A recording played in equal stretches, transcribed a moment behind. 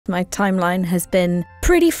My timeline has been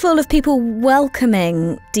pretty full of people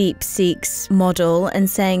welcoming DeepSeek's model and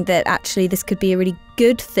saying that actually this could be a really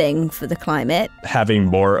good thing for the climate. Having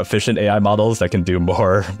more efficient AI models that can do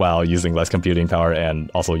more while using less computing power and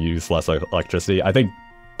also use less electricity, I think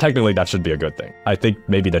technically that should be a good thing. I think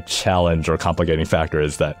maybe the challenge or complicating factor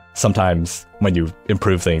is that sometimes when you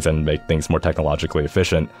improve things and make things more technologically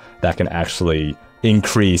efficient, that can actually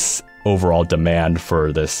increase overall demand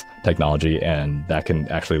for this technology, and that can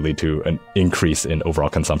actually lead to an increase in overall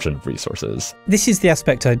consumption of resources. This is the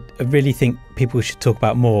aspect I really think people should talk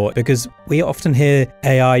about more, because we often hear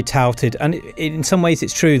AI touted, and in some ways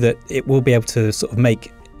it's true that it will be able to sort of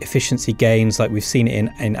make efficiency gains, like we've seen it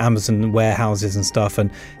in Amazon warehouses and stuff, and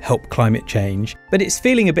help climate change. But it's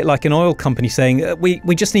feeling a bit like an oil company saying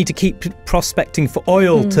we just need to keep prospecting for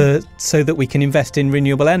oil so that we can invest in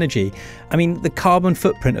renewable energy. I mean, the carbon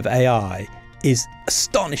footprint of AI is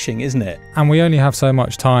astonishing, isn't it? And we only have so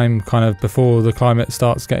much time kind of before the climate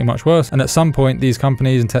starts getting much worse. And at some point, these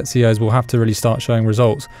companies and tech CEOs will have to really start showing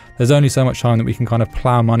results. There's only so much time that we can kind of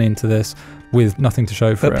plow money into this with nothing to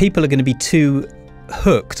show for it. But people are going to be too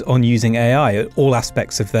hooked on using AI at all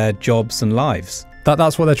aspects of their jobs and lives.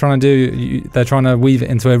 That's what they're trying to do. They're trying to weave it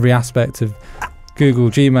into every aspect of Google,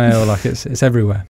 Gmail, like it's everywhere.